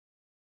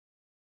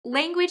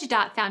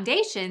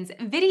Language.Foundation's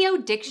Video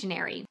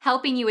Dictionary,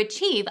 helping you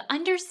achieve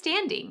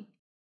understanding.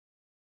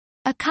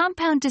 A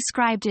compound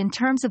described in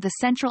terms of the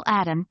central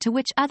atom to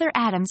which other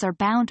atoms are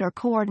bound or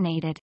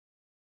coordinated.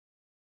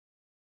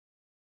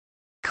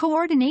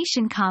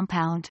 Coordination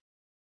compound.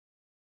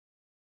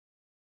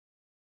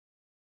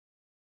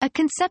 A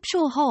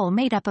conceptual whole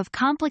made up of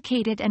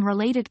complicated and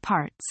related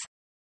parts.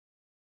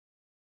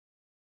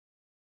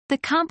 The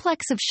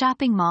complex of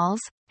shopping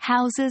malls,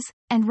 houses,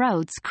 and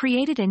roads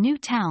created a new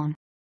town.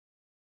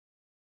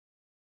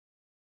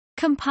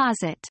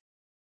 Composite.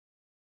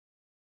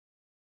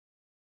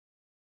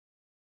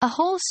 A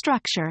whole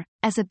structure,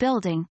 as a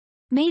building,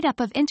 made up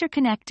of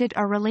interconnected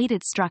or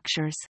related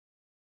structures.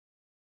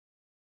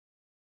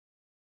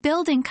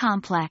 Building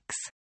complex.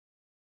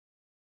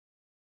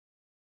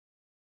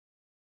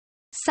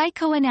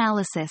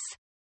 Psychoanalysis.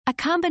 A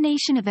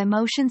combination of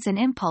emotions and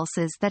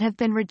impulses that have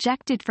been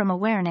rejected from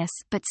awareness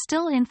but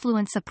still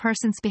influence a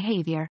person's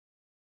behavior.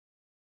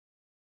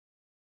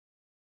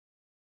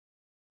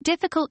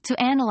 Difficult to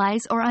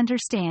analyze or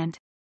understand.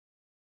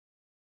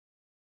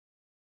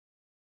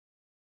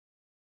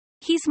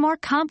 He's more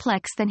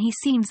complex than he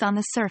seems on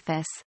the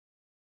surface.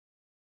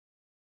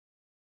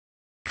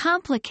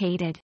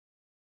 Complicated.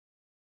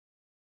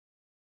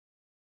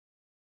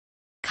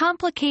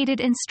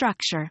 Complicated in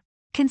structure,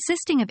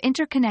 consisting of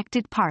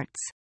interconnected parts.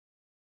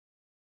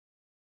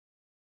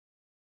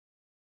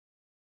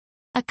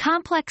 A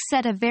complex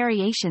set of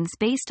variations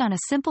based on a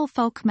simple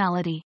folk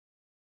melody.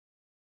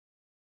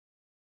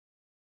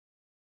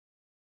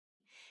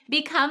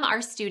 Become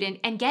our student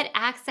and get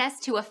access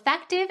to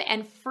effective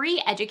and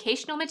free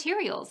educational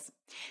materials.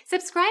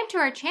 Subscribe to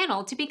our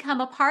channel to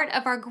become a part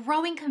of our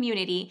growing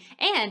community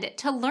and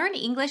to learn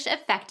English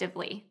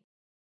effectively.